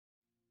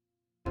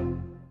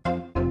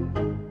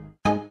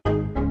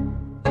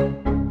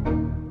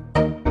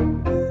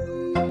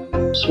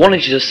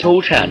Swanage is a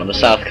small town on the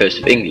south coast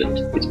of England.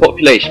 Its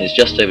population is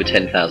just over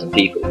 10,000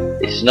 people.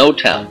 It is an old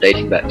town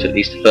dating back to at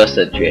least the 1st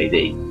century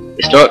AD.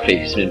 Historically,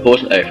 it is an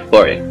important area for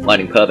quarrying,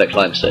 mining Purbeck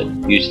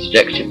limestone, used as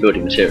decorative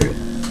building material.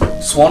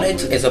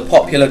 Swanage is a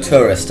popular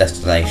tourist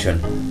destination,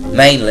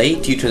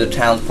 mainly due to the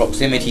town's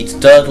proximity to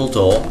Durdle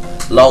Door,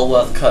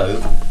 Lulworth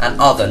Cove and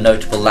other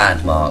notable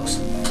landmarks.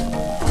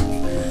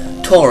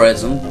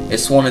 Tourism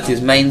is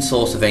Swanage's main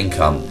source of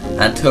income,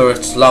 and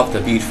tourists love the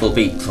beautiful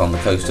beach on the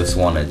coast of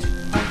Swanage.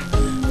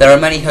 There are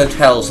many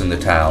hotels in the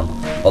town,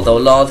 although a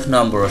large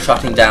number are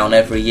shutting down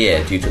every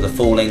year due to the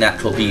falling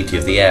natural beauty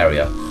of the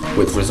area,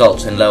 which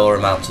results in lower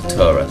amounts of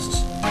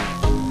tourists.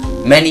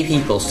 Many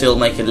people still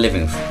make a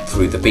living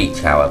through the beach,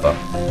 however,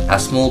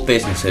 as small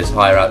businesses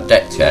hire out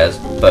deck chairs,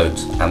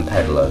 boats and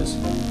pedalers.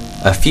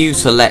 A few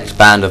select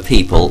band of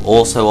people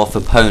also offer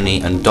pony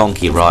and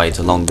donkey rides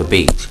along the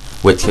beach,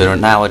 which are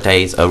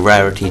nowadays a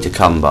rarity to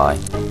come by.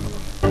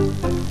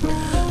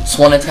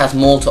 Swanage has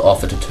more to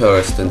offer to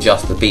tourists than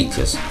just the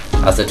beaches,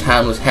 as the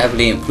town was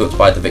heavily influenced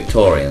by the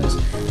Victorians,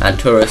 and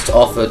tourists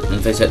often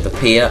visit the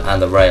pier and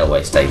the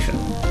railway station.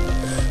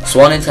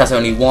 Swanage has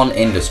only one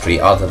industry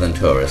other than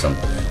tourism,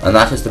 and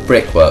that is the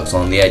brickworks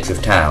on the edge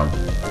of town.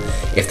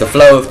 If the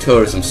flow of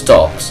tourism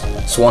stops,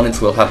 Swanage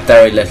will have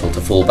very little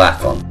to fall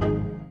back on.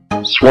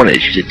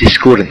 Swanage is a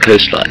discordant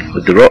coastline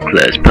with the rock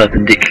layers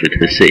perpendicular to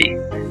the sea.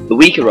 The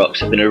weaker rocks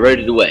have been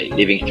eroded away,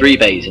 leaving 3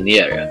 bays in the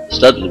area: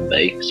 Studland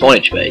Bay,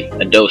 Swanage Bay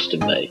and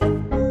Dalston Bay.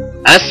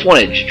 As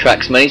Swanage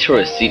attracts many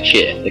tourists each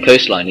year, the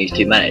coastline needs to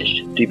be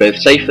managed to be both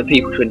safe for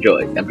people to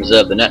enjoy and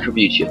preserve the natural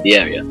beauty of the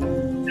area.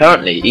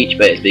 Currently, each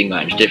bay is being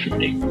managed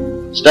differently.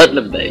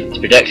 Studland Bay is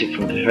protected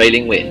from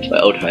prevailing wind by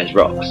old-high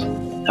rocks.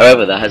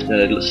 However, there has been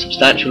a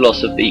substantial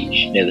loss of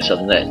beach near the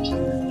southern end,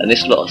 and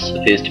this loss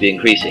appears to be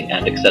increasing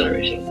and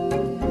accelerating.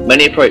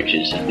 Many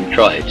approaches have been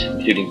tried,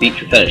 including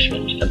beach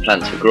replenishment and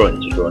plans for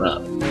groins are drawn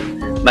up.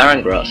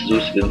 Marron grass has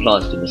also been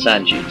planted in the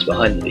sand dunes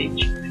behind the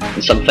beach,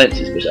 and some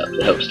fences put up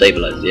to help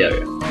stabilise the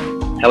area.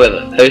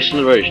 However, coastal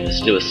erosion is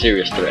still a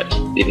serious threat,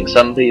 leaving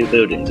some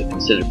buildings at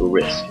considerable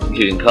risk,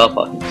 including car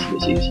parking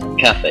facilities,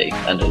 cafe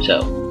and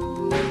hotel.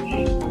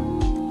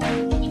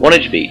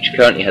 Swanage Beach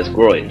currently has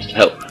groins to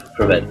help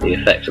prevent the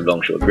effect of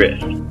longshore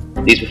drift.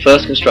 These were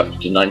first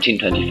constructed in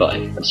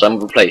 1925 and some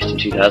were replaced in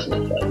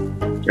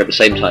 2005, at the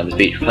same time as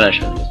beach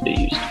replenishment was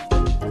being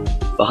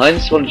used.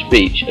 Behind Swanage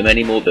Beach are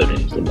many more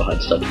buildings than behind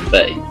Studland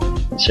Bay,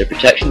 and so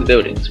protecting the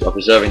buildings while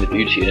preserving the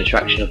beauty and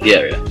attraction of the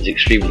area is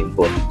extremely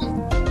important.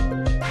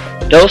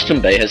 Dalston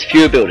Bay has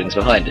fewer buildings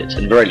behind it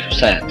and very little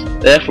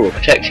sand, therefore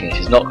protecting it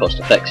is not cost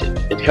effective.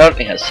 It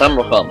currently has some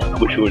rock armour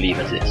which we will leave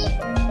as is.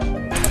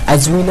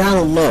 As we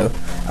now know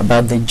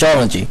about the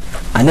geology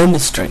and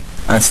industry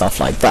and stuff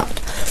like that,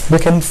 we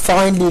can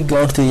finally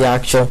go to the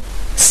actual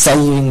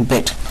saving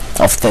bit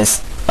of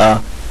this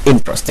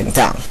interesting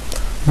town.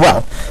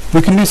 Well,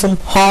 we can do some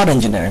hard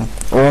engineering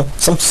or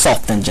some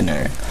soft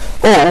engineering,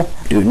 or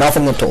do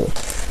nothing at all.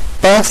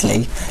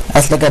 Firstly,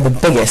 let's look at the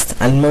biggest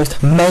and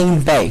most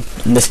main bay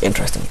in this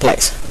interesting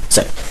place.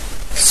 So,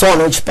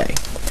 Swanage Bay,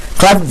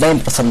 clever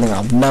named for something I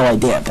have no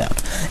idea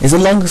about, is the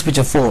longest beach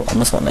of all on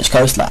the Swanage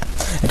coastline.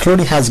 It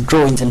clearly has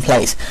groins in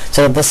place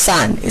so that the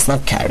sand is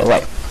not carried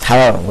away.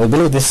 However, we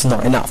believe this is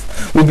not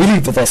enough. We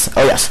believe that this,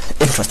 oh yes,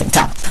 interesting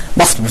town,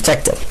 must be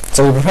protected,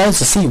 so we propose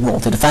a seawall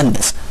to defend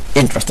this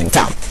interesting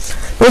town.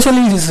 We also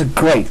believe this is a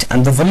great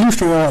and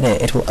revolutionary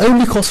idea. It will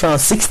only cost around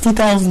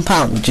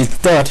 £60,000, which is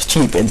dirt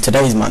cheap in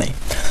today's money.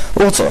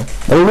 Also,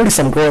 there are already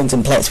some groins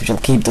in place which will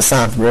keep the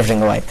sand from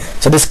drifting away,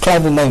 so this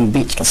cleverly named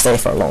beach can stay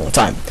for a long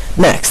time.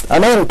 Next,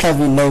 another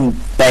cleverly named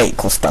bay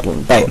called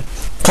Studland Bay.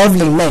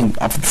 Cleverly named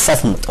after the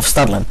settlement of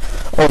Studland.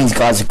 All these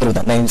guys are good at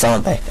that names,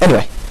 aren't they?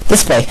 Anyway,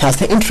 this bay has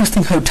the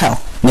interesting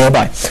hotel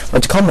nearby,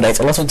 which accommodates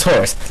a lot of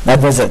tourists that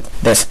visit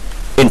this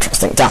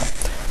interesting town.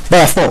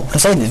 Therefore,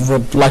 Swanage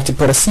would like to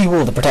put a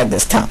seawall to protect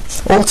this town.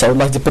 Also, would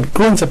like to put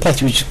groins in place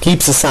which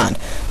keeps the sand,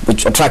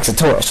 which attracts the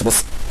tourists to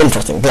this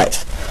interesting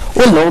place.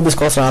 All in all, this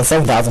costs around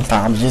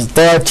 £7,000, which is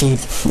dirt cheap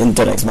in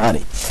today's money.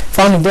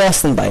 Finally,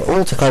 Dalston Bay,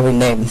 also cleverly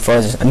named for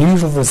its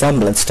unusual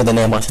resemblance to the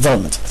nearby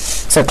settlement.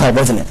 So clever,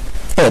 isn't it?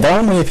 Hey, there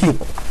aren't many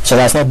people, so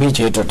there's no beach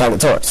here to attract the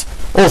tourists.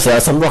 Also,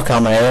 there's some rock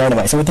armour here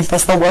anyway, so we think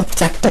that's not worth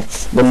protecting.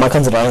 We might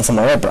consider adding some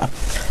more opera.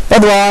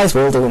 Otherwise,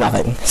 we'll do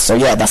nothing. So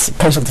yeah, that's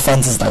the coastal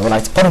defences that we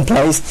like to put in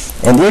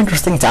place in the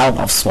interesting town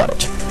of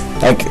Swanage.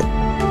 Thank you.